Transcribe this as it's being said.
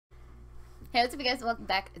Hey, what's up, you guys? Welcome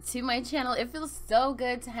back to my channel. It feels so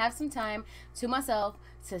good to have some time to myself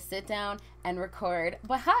to sit down and record.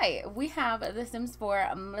 But hi, we have The Sims 4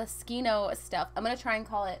 Moschino stuff. I'm gonna try and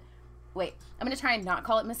call it, I'm gonna try and not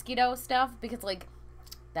call it mosquito stuff because, like,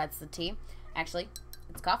 that's the tea. Actually,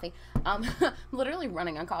 it's coffee. I'm literally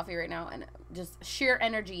running on coffee right now and just sheer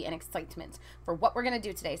energy and excitement for what we're gonna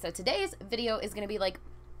do today. So today's video is gonna be like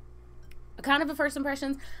kind of a first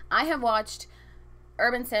impressions. I have watched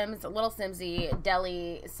Urban Sims, Little Simsy,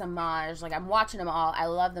 Deli, Samaj. Like, I'm watching them all. I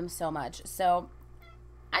love them so much. So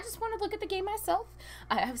I just want to look at the game myself.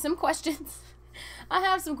 I have some questions.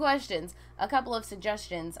 A couple of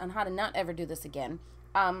suggestions on how to not ever do this again.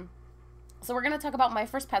 So we're going to talk about my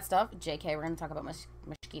first pet stuff. JK, we're going to talk about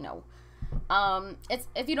Moschino. It's,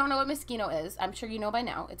 if you don't know what Moschino is, I'm sure you know by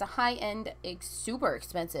now. It's a high-end, super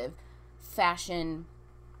expensive fashion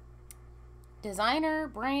designer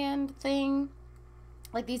brand thing.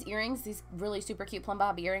 Like, these earrings, these really super cute plum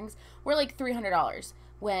bob earrings, were like $300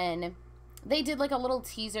 when they did like a little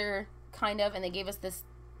teaser, kind of, and they gave us this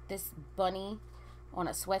bunny on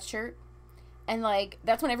a sweatshirt. And like,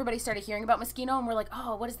 that's when everybody started hearing about Moschino, and we're like,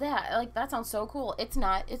 oh, what is that? Like, that sounds so cool. It's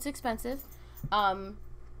not. It's expensive. I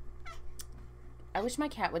wish my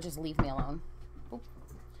cat would just leave me alone. Oop.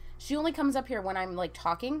 She only comes up here when I'm like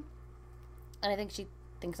talking, and I think she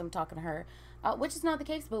thinks I'm talking to her. Which is not the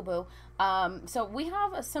case, boo-boo. So we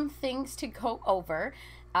have some things to go over.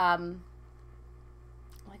 Like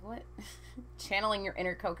what? Channeling your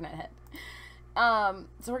inner coconut head.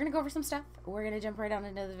 So we're going to go over some stuff. We're going to jump right on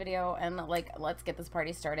into the video and, like, let's get this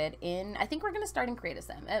party started in, I think we're going to start in Creative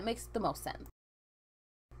Sim. It makes the most sense.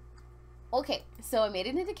 Okay, so I made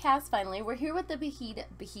it into cast finally. We're here with the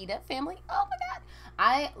Bahida family. Oh my god!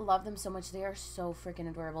 I love them so much. They are so freaking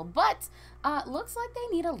adorable. But, looks like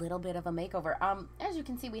they need a little bit of a makeover. As you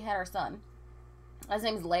can see, we had our son. His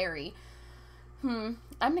name's Larry. I'm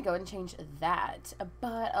gonna go ahead and change that.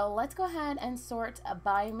 But, let's go ahead and sort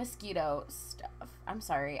by mosquito stuff. I'm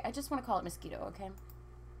sorry. I just want to call it mosquito, okay?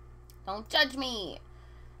 Don't judge me!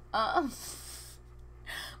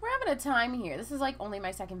 We're having a time here. This is like only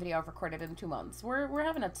my second video I've recorded in 2 months. We're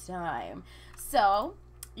having a time. So,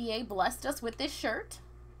 EA blessed us with this shirt.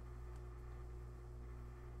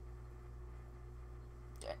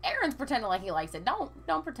 Aaron's pretending like he likes it.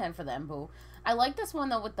 Don't pretend for them, boo. I like this one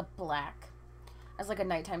though with the black as like a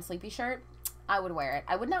nighttime sleepy shirt. I would wear it.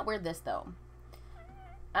 I would not wear this though.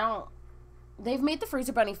 They've made the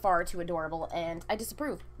Freezer Bunny far too adorable and I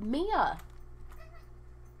disapprove. Mia!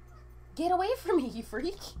 Get away from me, you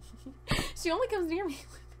freak. She only comes near me.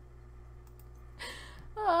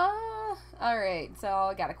 Alright, so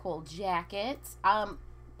I got a cool jacket.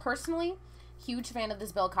 Personally, huge fan of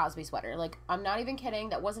this Bill Cosby sweater. Like, I'm not even kidding.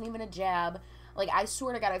 That wasn't even a jab. Like, I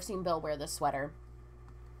swear to God, I've seen Bill wear this sweater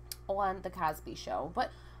on the Cosby Show.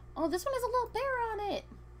 But, oh, this one has a little bear on it.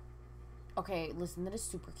 Okay, listen, that is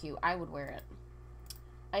super cute. I would wear it.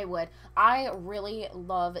 I would. I really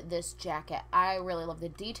love this jacket. I really love the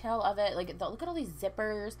detail of it. Like, look at all these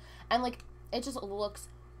zippers. And, like, it just looks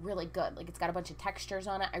really good. Like, it's got a bunch of textures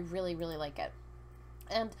on it. I really, really like it.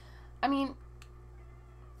 And, I mean,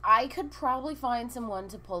 I could probably find someone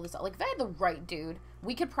to pull this off. Like, if I had the right dude,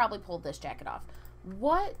 we could probably pull this jacket off.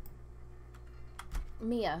 What?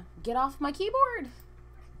 Mia, get off my keyboard.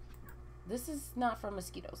 This is not from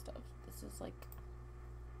mosquito stuff. This is, like...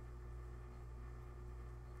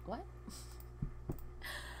 What?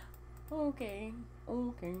 Okay.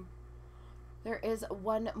 There is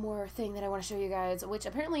one more thing that I want to show you guys, which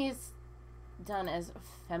apparently is done as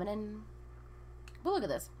feminine. But look at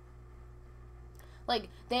this. Like,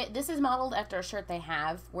 this is modeled after a shirt they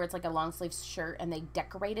have, where it's like a long sleeve shirt, and they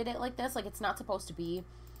decorated it like this. Like, it's not supposed to be,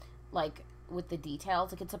 like, with the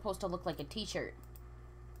details. Like, it's supposed to look like a t-shirt.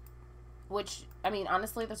 Which, I mean,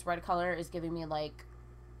 honestly, this red color is giving me, like,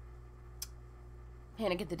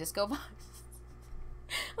 Panic at the Disco vibes.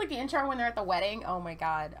 Like the intro when they're at the wedding. Oh my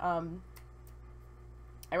god.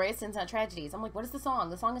 Erase Sins Not Tragedies. I'm like, what is the song?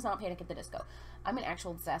 The song is not Panic at the Disco. I'm an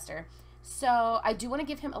actual disaster. So, I do want to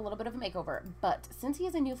give him a little bit of a makeover. But, since he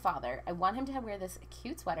is a new father, I want him to wear this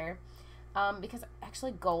cute sweater. Because,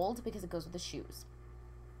 actually gold, because it goes with the shoes.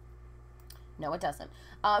 No, it doesn't.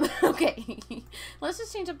 Okay. Let's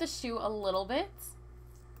just change up the shoe a little bit.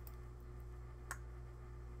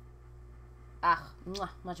 Ah,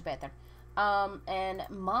 much better. And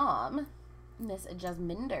Mom, Miss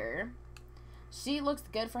Jasminder, she looks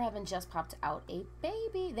good for having just popped out a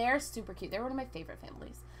baby. They're super cute. They're one of my favorite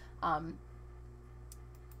families.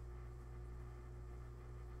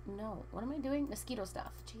 No, what am I doing? Mosquito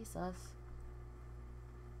stuff. Jesus.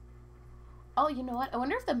 Oh, you know what? I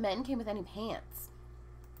wonder if the men came with any pants.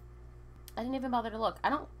 I didn't even bother to look. I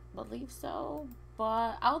don't believe so,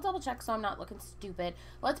 but I'll double check so I'm not looking stupid.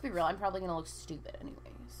 Let's be real, I'm probably going to look stupid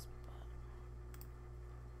anyways.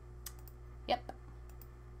 Yep.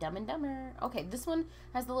 Dumb and Dumber. Okay, this one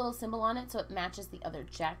has the little symbol on it, so it matches the other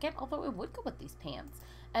jacket, although it would go with these pants.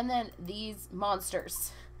 And then these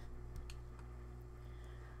monsters.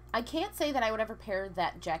 I can't say that I would ever pair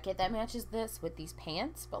that jacket that matches this with these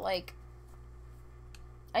pants, but, like,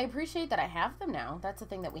 I appreciate that I have them now. That's the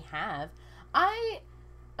thing that we have. I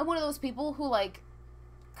am one of those people who, like,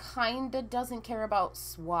 kind of doesn't care about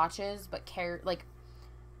swatches, but like,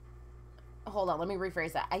 hold on, let me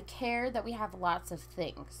rephrase that. I care that we have lots of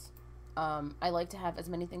things. I like to have as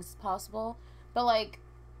many things as possible, but, like,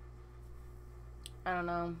 I don't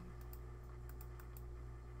know.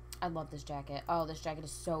 I love this jacket. Oh, this jacket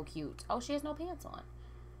is so cute. Oh, she has no pants on.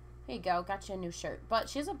 Here you go. Got you a new shirt. But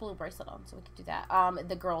she has a blue bracelet on, so we could do that.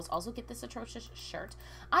 The girls also get this atrocious shirt.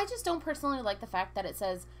 I just don't personally like the fact that it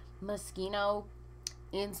says Moschino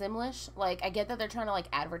in Simlish. Like, I get that they're trying to, like,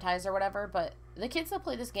 advertise or whatever, but the kids that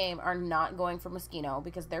play this game are not going for Moschino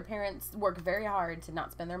because their parents work very hard to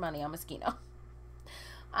not spend their money on Moschino.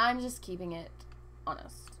 I'm just keeping it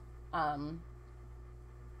honest. That's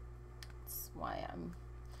why I'm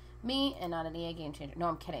me and not an EA game changer. No,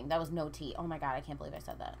 I'm kidding. That was no T. Oh my god, I can't believe I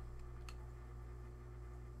said that.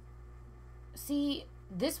 See,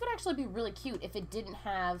 this would actually be really cute if it didn't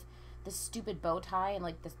have this stupid bow tie and,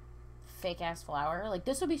 like, this fake-ass flower. Like,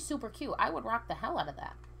 this would be super cute. I would rock the hell out of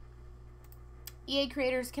that. EA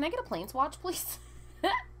creators, can I get a Planeswatch, please?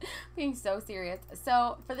 Being so serious.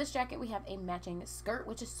 So, for this jacket, we have a matching skirt,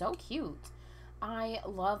 which is so cute. I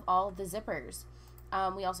love all of the zippers.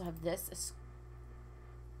 We also have this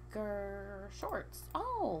shorts.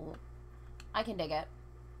 Oh, I can dig it.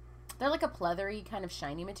 They're like a pleathery kind of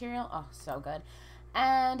shiny material. Oh, so good.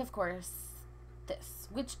 And of course this,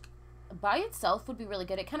 which by itself would be really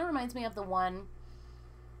good. It kind of reminds me of the one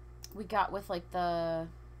we got with, like,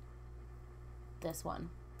 this one.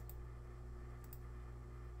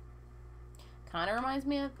 Kind of reminds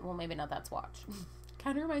me of, well, maybe not that swatch.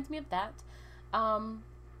 Kind of reminds me of that.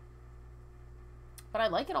 But I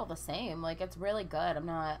like it all the same. Like, it's really good. I'm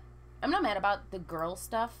not mad about the girl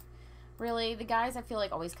stuff, really. The guys, I feel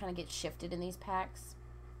like, always kind of get shifted in these packs.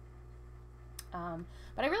 But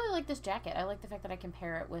I really like this jacket. I like the fact that I can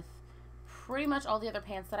pair it with pretty much all the other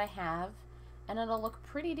pants that I have, and it'll look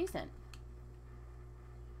pretty decent.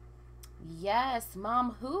 Yes,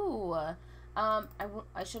 Mom Who. I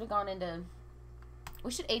should have gone into...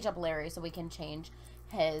 We should age up Larry so we can change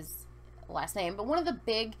his last name. But one of the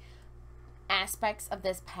big aspects of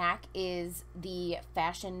this pack is the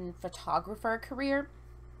fashion photographer career,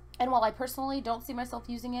 and while I personally don't see myself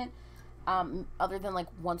using it other than, like,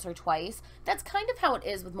 once or twice, that's kind of how it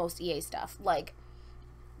is with most EA stuff. Like,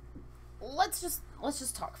 let's just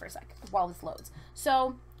talk for a second while this loads.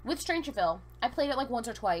 So with Strangerville, I played it like once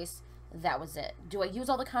or twice. That was it. Do I use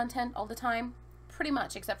all the content all the time? Pretty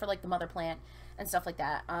much, except for, like, the mother plant and stuff like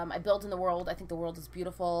that. I build in the world. I think the world is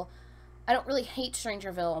beautiful. I don't really hate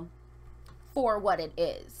Strangerville for what it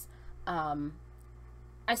is.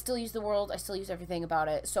 I still use the world. I still use everything about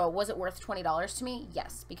it. So was it worth $20 to me?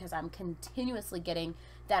 Yes, because I'm continuously getting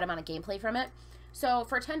that amount of gameplay from it. So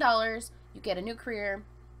for $10, you get a new career,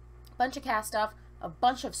 a bunch of cast stuff, a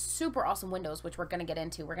bunch of super awesome windows, which we're going to get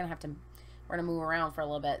into. We're going to move around for a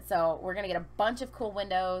little bit. So we're going to get a bunch of cool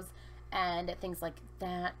windows and things like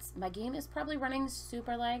that. My game is probably running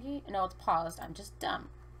super laggy. No, it's paused. I'm just dumb.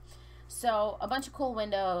 So a bunch of cool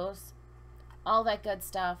windows, all that good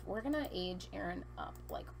stuff. We're going to age Aaron up,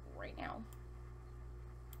 like, right now.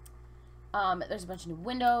 There's a bunch of new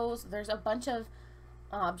windows. There's a bunch of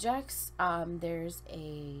objects. There's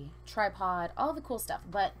a tripod, all the cool stuff.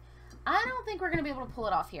 But I don't think we're going to be able to pull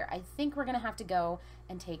it off here. I think we're going to have to go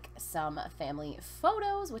and take some family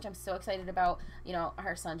photos, which I'm so excited about. You know,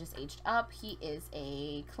 our son just aged up. He is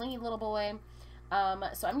a clingy little boy.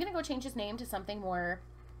 So I'm going to go change his name to something more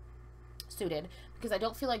suited, because I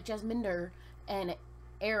don't feel like Jasminder and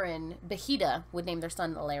Aaron Bahida would name their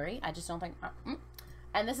son Larry. I just don't think...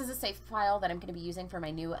 And this is a save file that I'm going to be using for my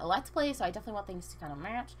new Let's Play, so I definitely want things to kind of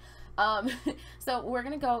match. So we're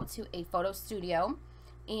going to go to a photo studio,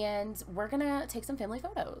 and we're going to take some family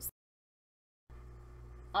photos.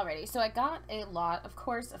 Alrighty, so I got a lot, of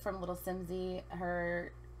course, from Little Simsy,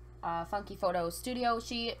 her funky photo studio.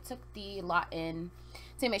 She took the lot in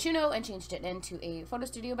Moschino and changed it into a photo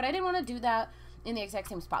studio, but I didn't want to do that in the exact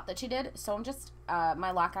same spot that she did, so I'm just,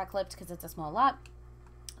 my lot got clipped because it's a small lot.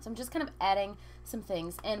 So I'm just kind of adding some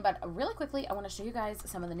things in, but really quickly, I want to show you guys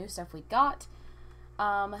some of the new stuff we got.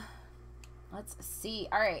 Let's see.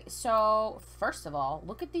 All right, so first of all,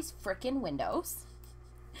 look at these freaking windows.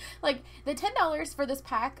 Like, the $10 for this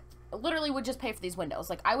pack literally would just pay for these windows.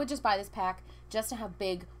 Like, I would just buy this pack just to have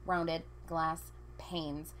big, rounded glass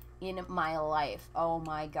panes in my life. Oh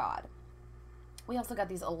my god. We also got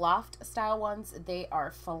these loft style ones. They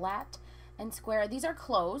are flat and square. These are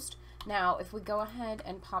closed. Now, if we go ahead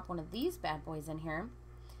and pop one of these bad boys in here,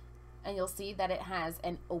 and you'll see that it has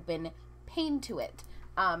an open pane to it.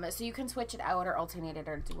 So you can switch it out or alternate it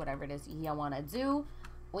or do whatever it is you want to do.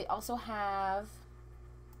 We also have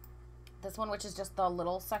this one, which is just the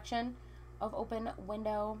little section of open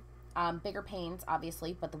window. Bigger panes,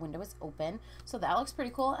 obviously, but the window is open. So that looks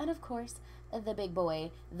pretty cool. And of course, the big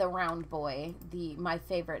boy, the round boy, my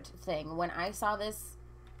favorite thing. When I saw this,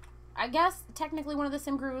 I guess technically one of the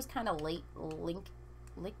sim gurus kind of licked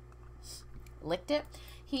it.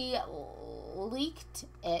 He leaked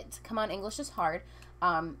it. Come on, English is hard.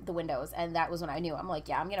 The windows, and that was when I knew. I'm like,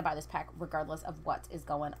 yeah, I'm gonna buy this pack regardless of what is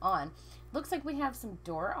going on. Looks like we have some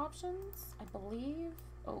door options, I believe.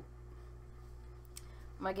 Oh,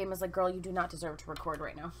 my game is like, girl, you do not deserve to record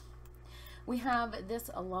right now. We have this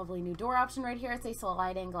lovely new door option right here. It's a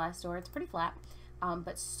sliding glass door. It's pretty flat,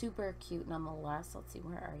 but super cute nonetheless. Let's see,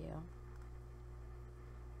 where are you?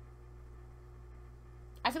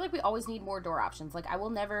 I feel like we always need more door options. Like, I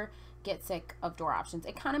will never get sick of door options.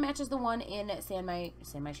 It kind of matches the one in San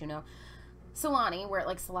Moschino Solani, where it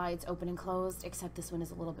like slides open and closed, except this one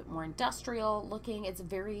is a little bit more industrial looking. It's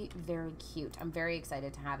very, very cute. I'm very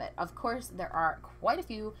excited to have it. Of course, there are quite a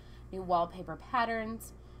few new wallpaper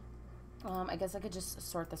patterns. I guess I could just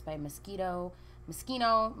sort this by Moschino,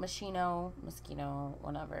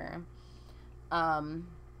 whatever.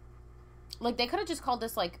 Like, they could have just called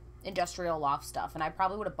this like industrial loft stuff, and I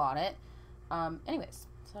probably would have bought it. Anyways,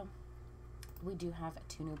 so we do have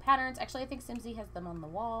 2 new patterns. Actually, I think Simsy has them on the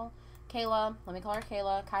wall. Kayla, let me call her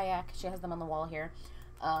Kayla, Kayak, she has them on the wall here.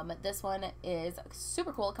 This one is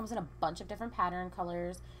super cool. It comes in a bunch of different pattern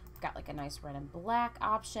colors. We've got like a nice red and black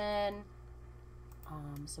option.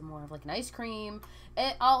 Some more of like an ice cream.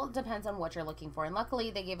 It all depends on what you're looking for. And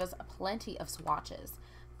luckily, they gave us plenty of swatches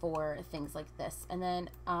for things like this. And then,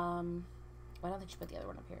 I don't think she put the other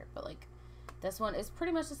one up here, but like this one is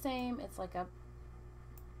pretty much the same. It's like a,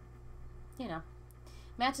 you know,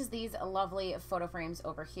 matches these lovely photo frames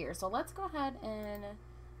over here. So let's go ahead and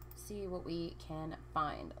see what we can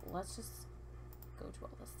find. Let's just go to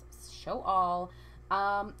all this show all.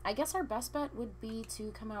 I guess our best bet would be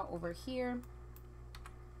to come out over here.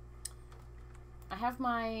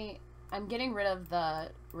 I'm getting rid of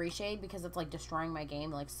the reshade because it's like destroying my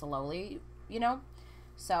game like slowly, you know?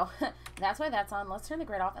 So that's why that's on. Let's turn the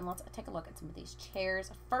grid off and let's take a look at some of these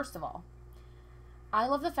chairs. First of all, I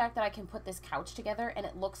love the fact that I can put this couch together and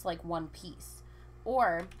it looks like one piece.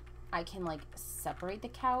 Or I can like separate the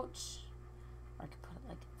couch, or I could put it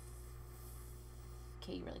like,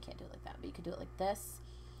 okay, you really can't do it like that, but you could do it like this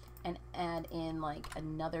and add in like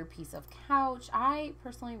another piece of couch. I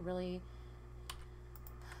personally really,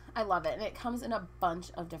 I love it. And it comes in a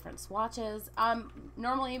bunch of different swatches.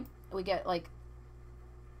 Normally we get like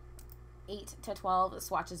 8 to 12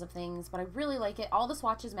 swatches of things, but I really like it. All the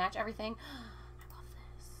swatches match everything.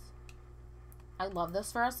 I love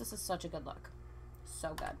this for us. This is such a good look.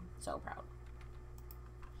 So good. So proud.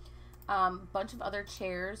 Bunch of other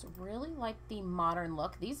chairs. Really like the modern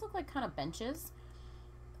look. These look like kind of benches.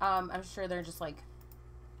 I'm sure they're just like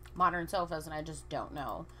modern sofas and I just don't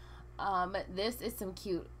know. This is some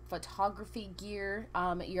cute photography gear.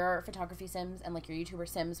 Your photography sims and like your YouTuber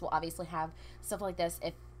sims will obviously have stuff like this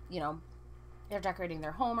if, you know, they're decorating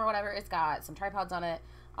their home or whatever. It's got some tripods on it,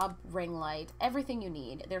 a ring light, everything you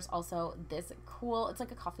need. There's also this cool, it's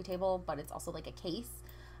like a coffee table, but it's also like a case.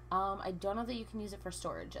 I don't know that you can use it for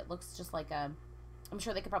storage. It looks just like a, I'm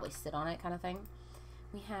sure they could probably sit on it kind of thing.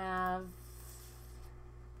 We have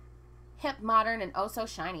hip, modern, and oh so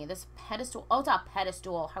shiny. This pedestal, oh, it's a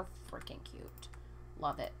pedestal. How freaking cute.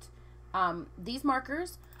 Love it. These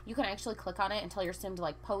markers, you can actually click on it and tell your sim to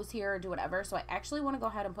like pose here or do whatever. So I actually want to go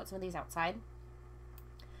ahead and put some of these outside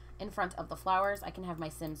in front of the flowers. I can have my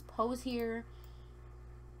sims pose here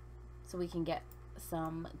so we can get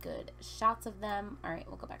some good shots of them. All right,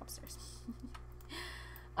 we'll go back upstairs.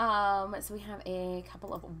 So we have a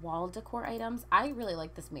couple of wall decor items. I really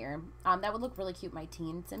like this mirror. That would look really cute in my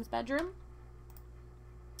teen Sims bedroom.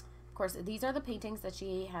 Of course, these are the paintings that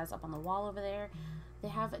she has up on the wall over there. They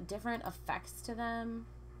have different effects to them.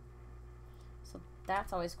 So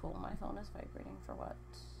that's always cool. My phone is vibrating for what?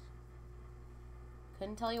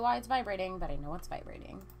 Couldn't tell you why it's vibrating, but I know it's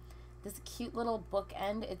vibrating. This cute little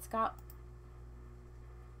bookend. It's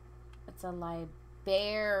a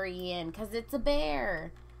bearian because it's a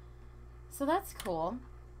bear. So that's cool.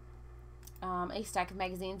 A stack of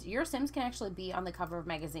magazines. Your Sims can actually be on the cover of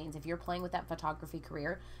magazines. If you're playing with that photography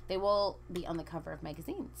career, they will be on the cover of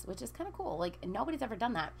magazines, which is kind of cool. Like, nobody's ever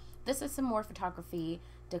done that. This is some more photography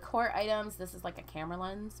decor items. This is like a camera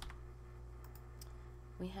lens.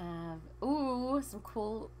 We have, ooh, some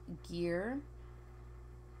cool gear.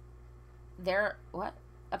 What?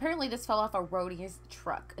 Apparently this fell off a roadie's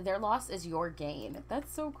truck. Their loss is your gain.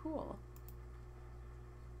 That's so cool.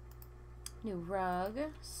 New rug.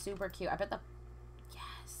 Super cute. I bet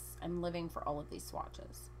yes, I'm living for all of these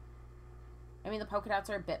swatches. I mean, the polka dots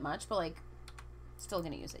are a bit much, but like, still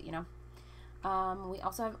gonna use it, you know? We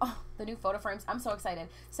also have, oh, the new photo frames. I'm so excited.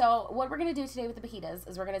 So what we're gonna do today with the Bahitas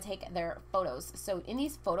is we're gonna take their photos. So in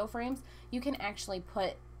these photo frames, you can actually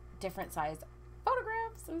put different size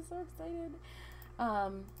photographs. I'm so excited.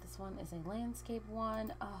 This one is a landscape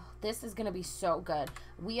one. Oh, this is gonna be so good.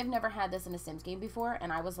 We have never had this in a Sims game before,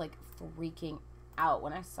 and I was like freaking out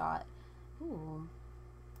when I saw it. Ooh,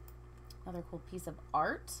 another cool piece of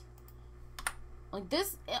art. Like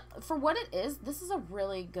this, for what it is, this is a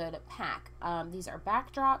really good pack. These are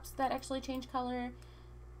backdrops that actually change color.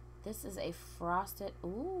 This is a frosted,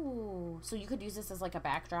 ooh, so you could use this as like a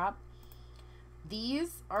backdrop.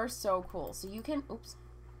 These are so cool. So you can, oops,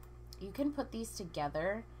 you can put these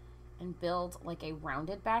together and build like a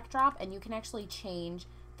rounded backdrop, and you can actually change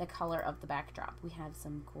the color of the backdrop. We have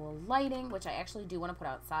some cool lighting, which I actually do want to put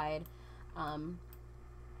outside,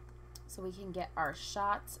 so we can get our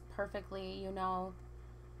shots perfectly, you know.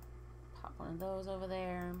 Pop one of those over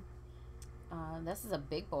there. This is a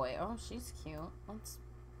big boy. Oh, she's cute. Let's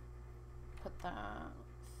put that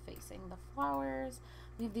facing the flowers.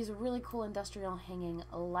 We have these really cool industrial hanging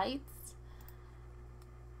lights.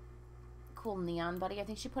 Cool neon buddy. I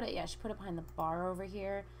think she put it, yeah, she put it behind the bar over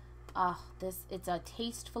here. It's a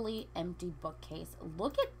tastefully empty bookcase.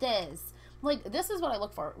 Look at this. Like, this is what I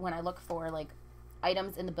look for when I look for like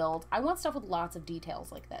items in the build. I want stuff with lots of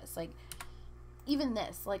details like this. Like, even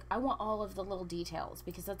this, like, I want all of the little details,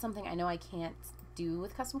 because that's something I know I can't do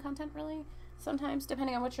with custom content really sometimes,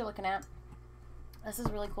 depending on what you're looking at. This is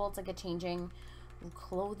really cool. It's like a changing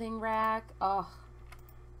clothing rack. Oh,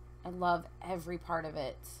 I love every part of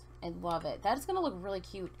it. I love it. That is going to look really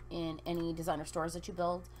cute in any designer stores that you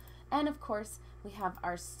build. And of course, we have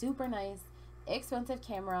our super nice, expensive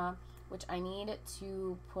camera, which I need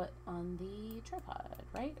to put on the tripod,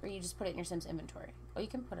 right? Or you just put it in your Sims inventory. Oh, you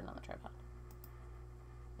can put it on the tripod.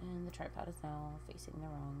 And the tripod is now facing the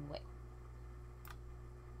wrong way.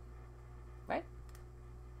 Right?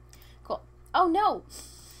 Cool. Oh, no!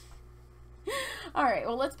 All right,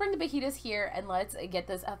 well, let's bring the Bahitas here and let's get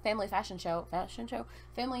this family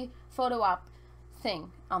family photo op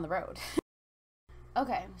thing on the road.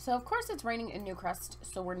 Okay, so of course it's raining in Newcrest,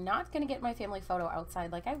 so we're not going to get my family photo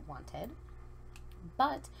outside like I wanted,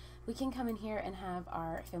 but we can come in here and have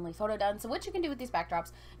our family photo done. So what you can do with these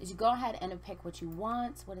backdrops is you go ahead and pick what you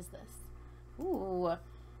want. What is this? Ooh,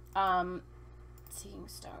 seeing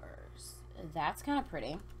stars. That's kind of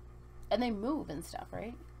pretty. And they move and stuff,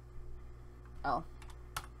 right? Oh.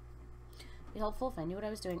 Be helpful if I knew what I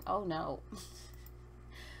was doing. Oh, no.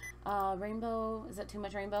 Rainbow. Is that too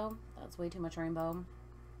much rainbow? That's way too much rainbow.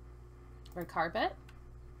 Red carpet.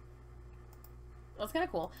 That's kind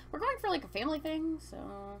of cool. We're going for like a family thing, so...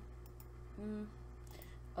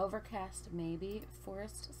 Overcast, maybe.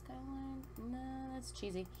 Forest skyline. No, that's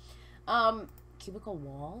cheesy. Cubicle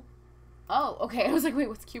wall. Oh, okay. I was like, wait,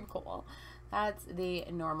 what's cubicle wall? That's the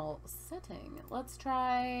normal setting. Let's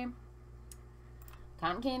try...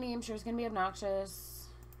 Cotton candy. I'm sure it's going to be obnoxious.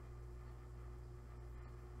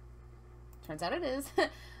 Turns out it is.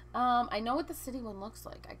 I know what the city one looks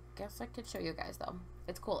like. I guess I could show you guys, though.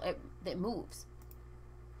 It's cool. It moves.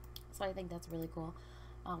 So I think that's really cool.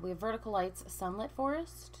 We have vertical lights, sunlit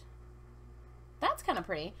forest. That's kind of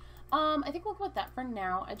pretty. I think we'll go with that for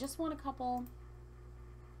now. I just want a couple.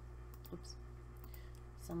 Oops.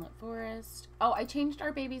 Sunlit forest. Oh, I changed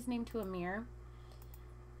our baby's name to Amir.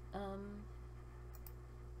 I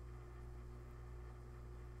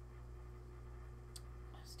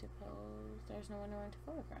suppose there's no one around to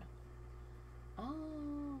photograph.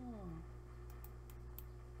 Oh.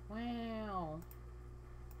 Wow.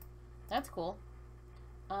 That's cool.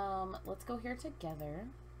 Let's go here together.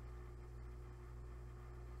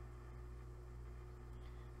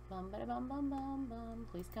 Bum ba bum bum bum bum.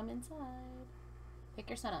 Please come inside. Pick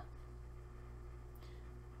your son up.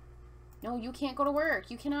 No, you can't go to work.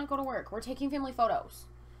 You cannot go to work. We're taking family photos.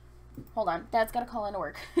 Hold on. Dad's got to call in to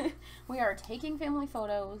work. We are taking family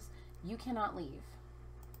photos. You cannot leave.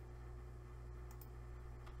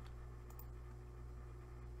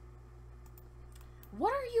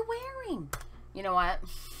 What are you wearing? You know what?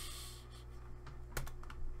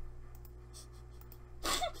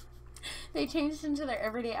 They changed into their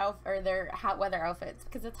everyday outfit, or their hot weather outfits,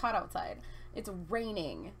 because it's hot outside. It's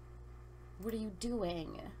raining. What are you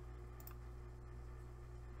doing?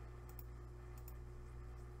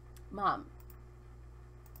 Mom,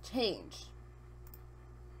 change.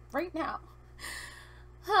 Right now.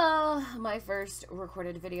 My first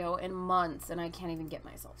recorded video in months, and I can't even get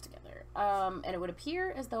myself together. And it would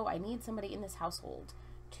appear as though I need somebody in this household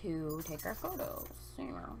to take our photos. You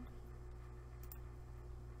know.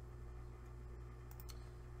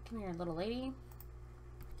 Come here, little lady.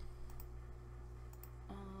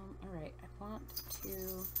 Alright, I want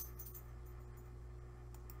to...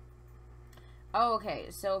 Oh, okay,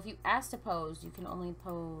 so if you ask to pose, you can only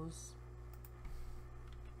pose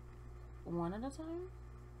one at a time?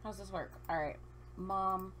 How's this work? Alright,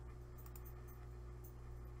 Mom.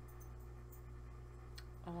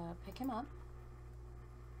 Pick him up.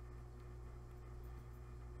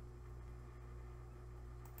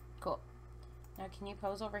 Cool. Now, can you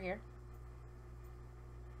pose over here?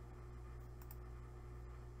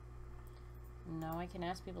 No, I can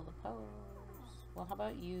ask people to pose. Well, how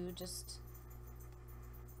about you just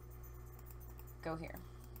go here?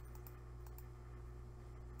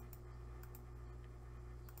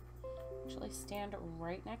 Actually, stand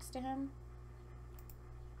right next to him.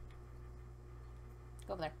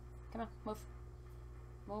 Go over there. Come on, move.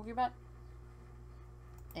 Move your butt.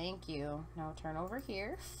 Thank you. Now turn over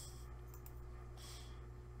here.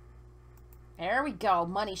 There we go.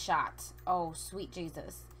 Money shot. Oh, sweet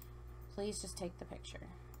Jesus. Please just take the picture.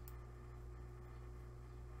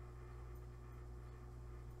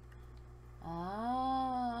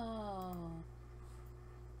 Oh.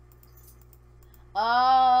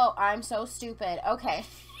 Oh, I'm so stupid. Okay.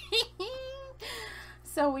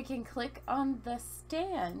 So we can click on the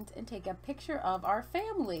stand and take a picture of our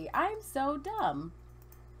family. I'm so dumb.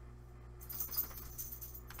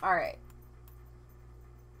 All right.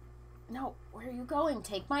 No, where are you going?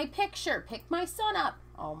 Take my picture. Pick my son up.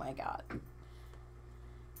 Oh my God.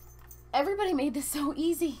 Everybody made this so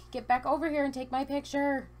easy. Get back over here and take my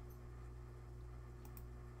picture.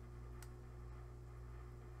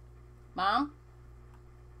 Mom?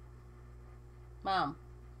 Mom.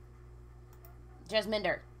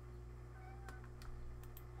 Jasminder.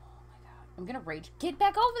 Oh my God. I'm gonna rage. Get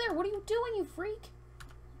back over there. What are you doing, you freak?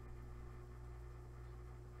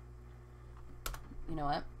 You know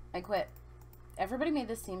what? I quit. Everybody made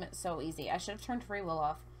this seem so easy. I should have turned free will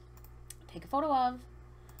off. Take a photo of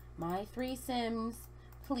my 3 Sims,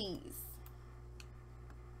 please.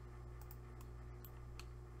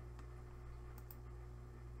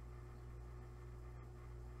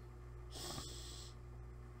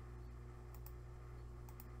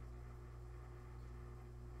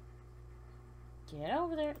 Get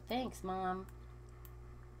over there. Thanks, Mom.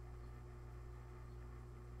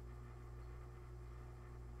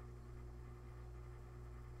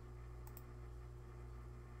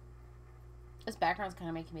 This background's kind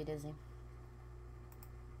of making me dizzy.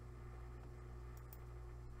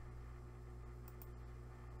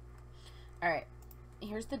 Alright.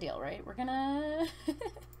 Here's the deal, right? We're gonna...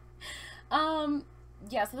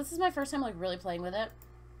 yeah, so this is my first time, like, really playing with it.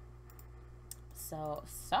 So,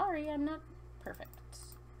 sorry, I'm not perfect.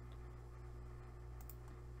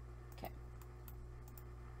 Okay.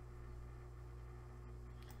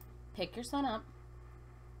 Pick your son up.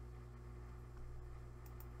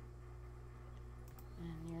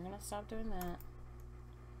 And you're gonna stop doing that.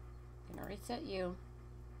 I'm gonna reset you.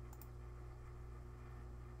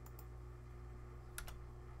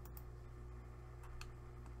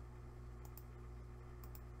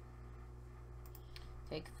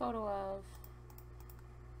 Take a photo of.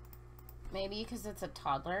 Maybe because it's a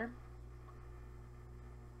toddler.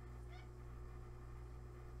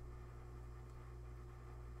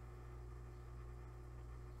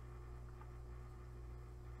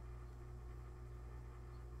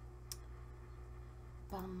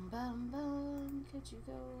 Bum, bum, bum. Could you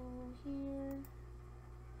go here?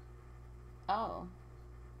 Oh.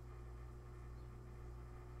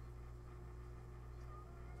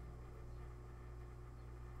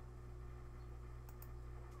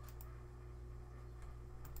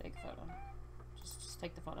 Take a photo. Just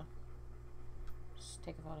take the photo. Just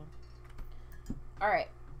take a photo. Alright.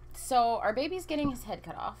 So, our baby's getting his head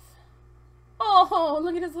cut off. Oh,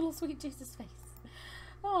 look at his little sweet Jesus face.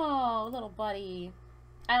 Oh, little buddy.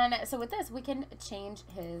 And so with this, we can change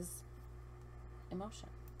his emotion.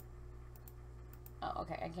 Oh,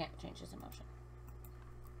 okay. I can't change his emotion.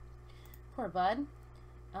 Poor bud.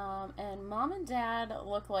 And mom and dad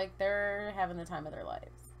look like they're having the time of their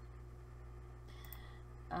lives.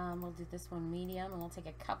 We'll do this one medium, and we'll take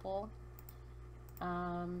a couple.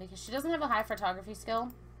 Because she doesn't have a high photography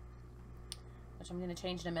skill, which I'm going to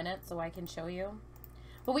change in a minute so I can show you.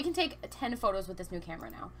 But we can take 10 photos with this new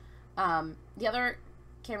camera now. The other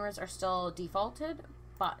cameras are still defaulted,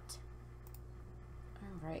 but...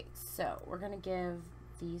 Alright, so we're going to give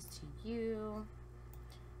these to you.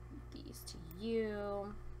 These to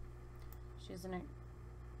you. She's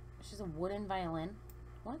a wooden violin.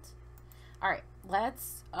 What? Alright,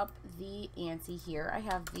 let's up the ante here. I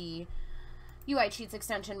have the UI Cheats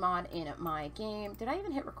extension mod in my game. Did I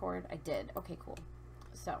even hit record? I did. Okay, cool.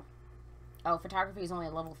 So, oh, photography is only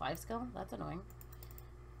a level 5 skill? That's annoying.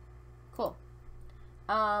 Cool.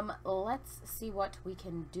 Let's see what we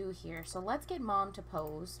can do here. So let's get mom to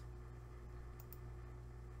pose.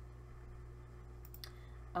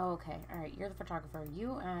 Okay, alright, you're the photographer.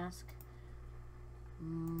 You ask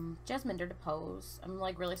Jasminder to pose. I'm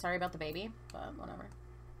like really sorry about the baby, but whatever.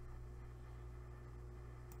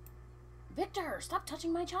 Victor, stop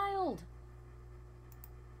touching my child!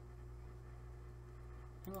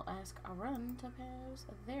 And we'll ask Arun to pose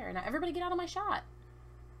there. Now everybody get out of my shot.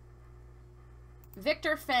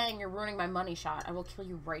 Victor Fang, you're ruining my money shot. I will kill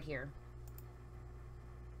you right here.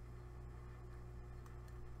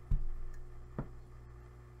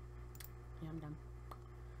 Yeah, I'm done.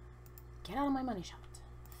 Get out of my money shot.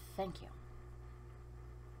 Thank you.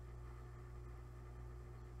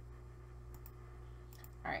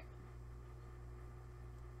 Alright.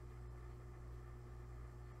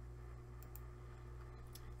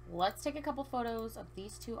 Let's take a couple photos of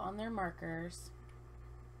these two on their markers.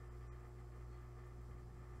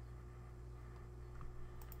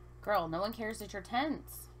 Girl, no one cares that you're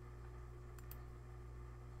tense.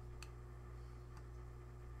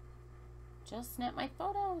 Just snap my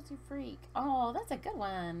photos, you freak. Oh, that's a good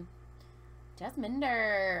one.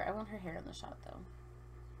 Jasminder. I want her hair in the shot, though.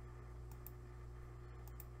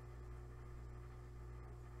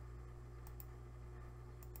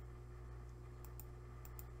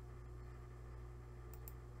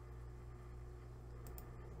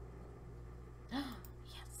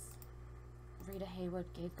 Yes. Rita Haywood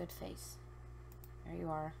gave good face. There you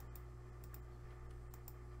are.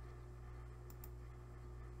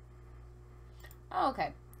 Oh, okay.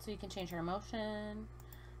 So you can change her emotion.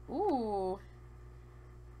 Ooh.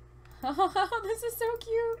 Oh, this is so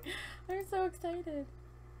cute. I'm so excited.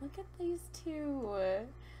 Look at these two.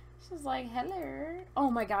 She's like, hello. Oh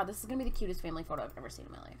my god, this is going to be the cutest family photo I've ever seen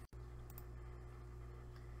in my life.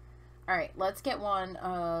 Alright, let's get one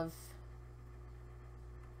of...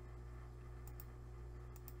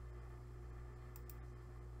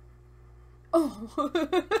 Oh.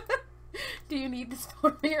 Do you need this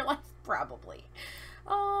photo in your life? Probably.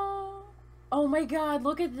 Oh. Oh my god,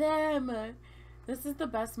 look at them. This is the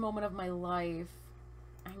best moment of my life.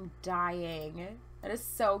 I'm dying. That is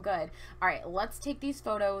so good. Alright, let's take these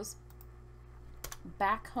photos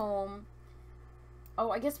back home.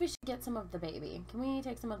 Oh, I guess we should get some of the baby. Can we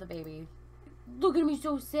take some of the baby? Look at me,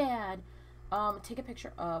 so sad. Take a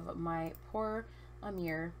picture of my poor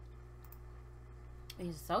Amir.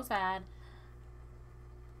 He's so sad.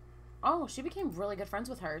 Oh, she became really good friends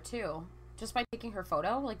with her, too. Just by taking her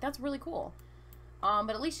photo. Like, that's really cool. But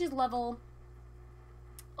at least she's level...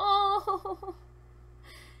 Oh!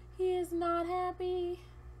 He is not happy.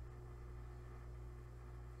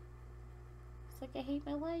 It's like, I hate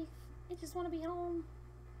my life. I just want to be home.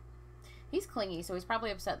 He's clingy, so he's probably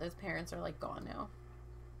upset that his parents are, like, gone now.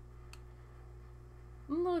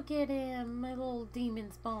 Look at him, my little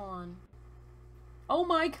demon spawn. Oh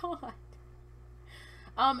my god!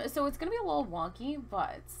 So it's gonna be a little wonky,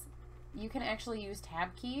 but you can actually use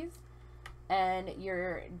tab keys and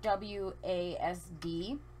your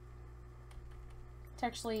WASD to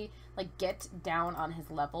actually, like, get down on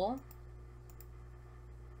his level.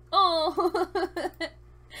 Oh!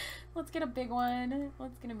 Let's get a big one.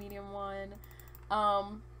 Let's get a medium one.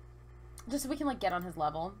 Just so we can, like, get on his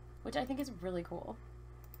level, which I think is really cool.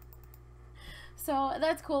 So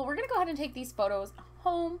that's cool. We're gonna go ahead and take these photos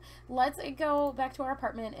home. Let's go back to our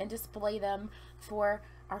apartment and display them for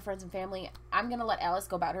our friends and family. I'm gonna let Alice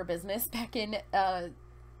go about her business back in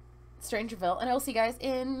Strangerville, and I will see you guys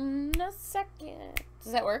in a second.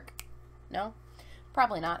 Does that work? No?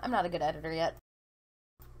 Probably not. I'm not a good editor yet.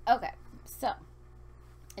 Okay, so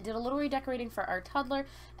I did a little redecorating for our toddler,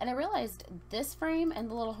 and I realized this frame and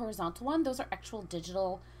the little horizontal one, those are actual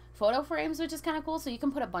digital photo frames, which is kind of cool. So you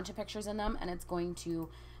can put a bunch of pictures in them, and it's going to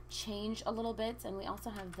change a little bit. And we also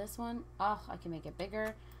have this one. Oh, I can make it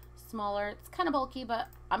bigger. smaller. It's kind of bulky, but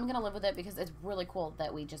I'm gonna live with it because it's really cool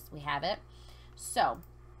that we have it. So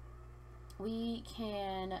we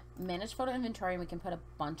can manage photo inventory and we can put a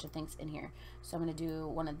bunch of things in here. So I'm gonna do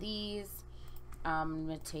one of these. I'm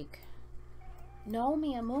gonna take, no,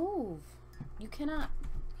 Mia, move. You cannot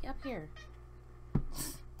be up here.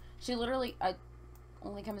 She literally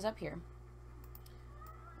only comes up here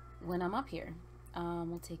when I'm up here.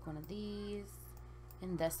 We'll take one of these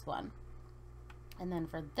and this one. And then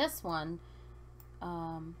for this one,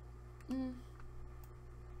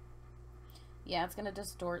 yeah, it's gonna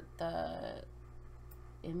distort the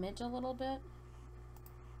image a little bit.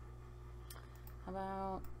 How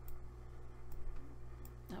about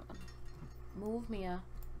that one? Move, Mia.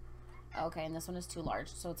 Okay, and this one is too large,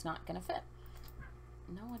 so it's not gonna fit.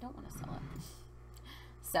 No, I don't want to sell it.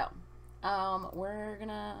 So, we're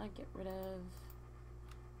gonna get rid of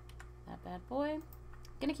that bad boy.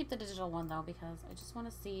 Gonna keep the digital one though because I just want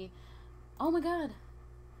to see. Oh my god.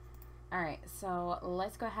 Alright, so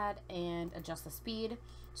let's go ahead and adjust the speed.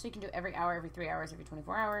 So you can do every hour, every 3 hours, every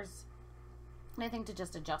 24 hours. And I think to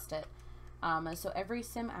just adjust it. So every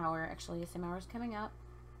sim hour, actually a sim hour is coming up.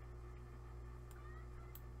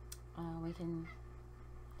 We can,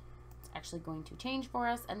 it's actually going to change for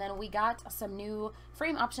us. And then we got some new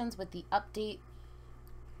frame options with the update.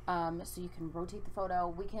 So you can rotate the photo.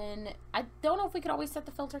 We can, I don't know if we could always set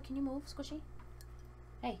the filter. Can you move, Squishy?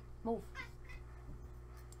 Hey, move.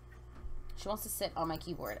 She wants to sit on my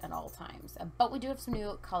keyboard at all times. But we do have some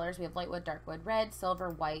new colors. We have light wood, dark wood, red, silver,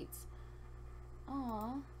 white.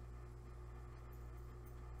 Aww.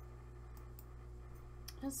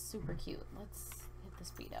 That's super cute. Let's hit the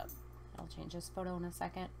speed up. I'll change this photo in a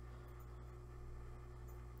second.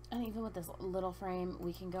 And even with this little frame,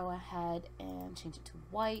 we can go ahead and change it to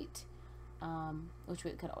white, which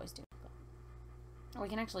we could always do. Or we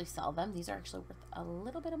can actually sell them. These are actually worth a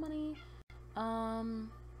little bit of money. Can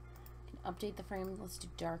update the frame. Let's do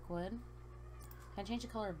dark wood. Can I change the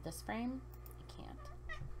color of this frame? I can't.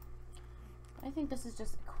 I think this is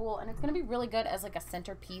just cool, and it's going to be really good as like a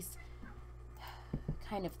centerpiece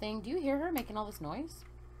kind of thing. Do you hear her making all this noise?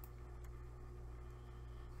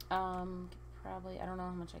 Probably, I don't know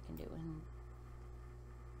how much I can do.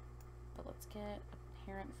 But let's get a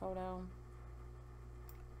parent photo.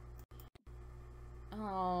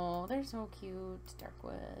 Oh, they're so cute. Dark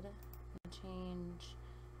wood. Change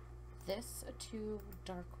this to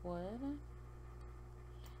dark wood.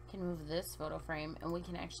 Can move this photo frame, and we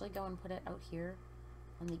can actually go and put it out here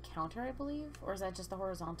on the counter, I believe. Or is that just the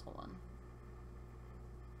horizontal one?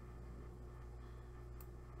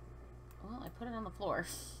 Well, I put it on the floor.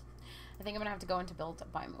 I think I'm gonna have to go into build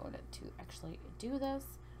by mode to actually do this,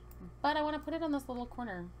 but I want to put it on this little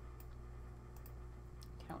corner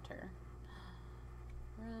counter.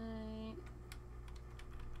 Right.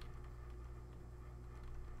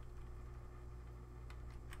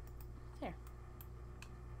 There.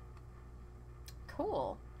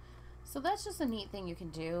 Cool. So that's just a neat thing you can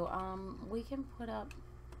do. We can put up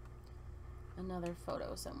another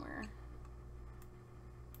photo somewhere.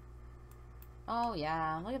 Oh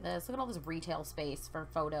yeah, look at this. Look at all this retail space for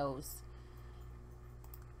photos.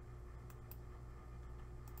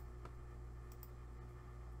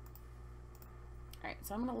 Alright,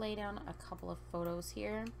 so I'm going to lay down a couple of photos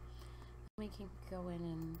here. We can go in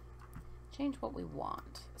and change what we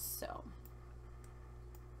want. So,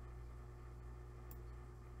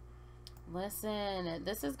 listen,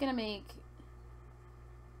 this is going to make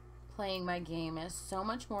playing my game is so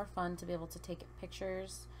much more fun to be able to take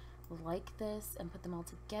pictures like this and put them all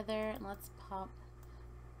together. And let's pop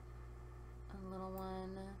a little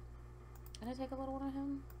one. Did I take a little one of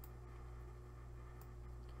him?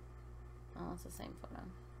 Oh, it's the same photo.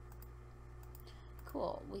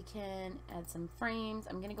 Cool. We can add some frames.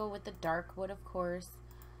 I'm gonna go with the dark wood, of course,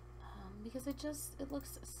 because it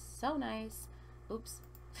looks so nice. Oops.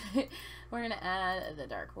 We're gonna add the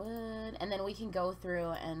dark wood, and then we can go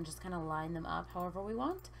through and just kind of line them up however we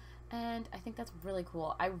want. And I think that's really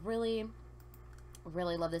cool. I really,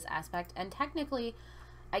 really love this aspect. And technically,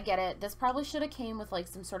 I get it. This probably should have came with like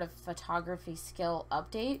some sort of photography skill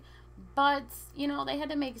update. But, you know, they had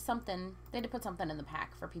to make something. They had to put something in the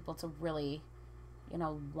pack for people to really, you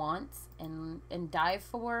know, want and dive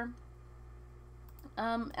for.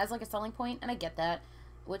 As like a selling point. And I get that.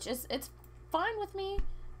 Which is, it's fine with me.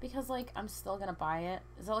 Because, like, I'm still going to buy it.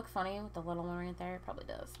 Does that look funny with the little one right there? It probably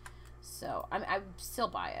does. So, I still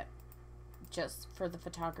buy it. Just for the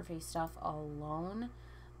photography stuff alone.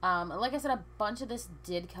 Like I said, a bunch of this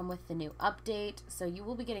did come with the new update, so you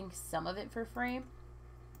will be getting some of it for free.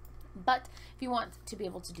 But if you want to be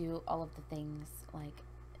able to do all of the things like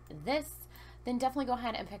this, then definitely go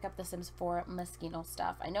ahead and pick up the Sims 4 Moschino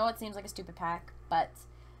stuff. I know it seems like a stupid pack, but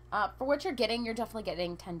for what you're getting, you're definitely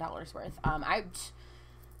getting $10 worth.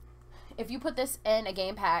 If you put this in a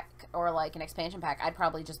game pack or like an expansion pack, I'd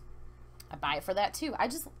probably just buy it for that too.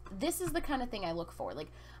 This is the kind of thing I look for. Like,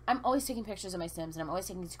 I'm always taking pictures of my Sims and I'm always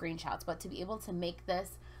taking screenshots, but to be able to make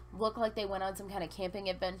this look like they went on some kind of camping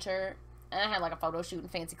adventure and I had like a photo shoot in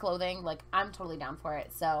fancy clothing, like, I'm totally down for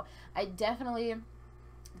it. So I definitely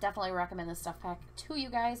recommend this stuff pack to you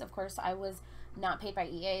guys. Of course, I was not paid by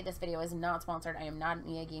EA. This video is not sponsored. I am not an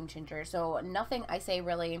EA game changer, so nothing I say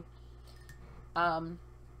really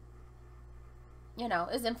you know,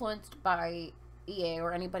 is influenced by EA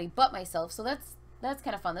or anybody but myself. So that's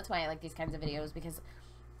kind of fun. That's why I like these kinds of videos, because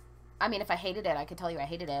I mean, if I hated it, I could tell you I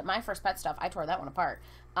hated it. My first pet stuff, I tore that one apart.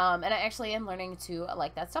 And I actually am learning to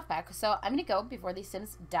like that stuff back. So I'm going to go before these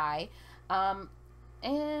Sims die.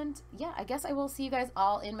 And yeah, I guess I will see you guys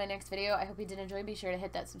all in my next video. I hope you did enjoy. Be sure to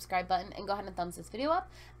hit that subscribe button and go ahead and thumbs this video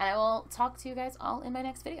up. And I will talk to you guys all in my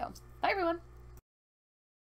next video. Bye, everyone.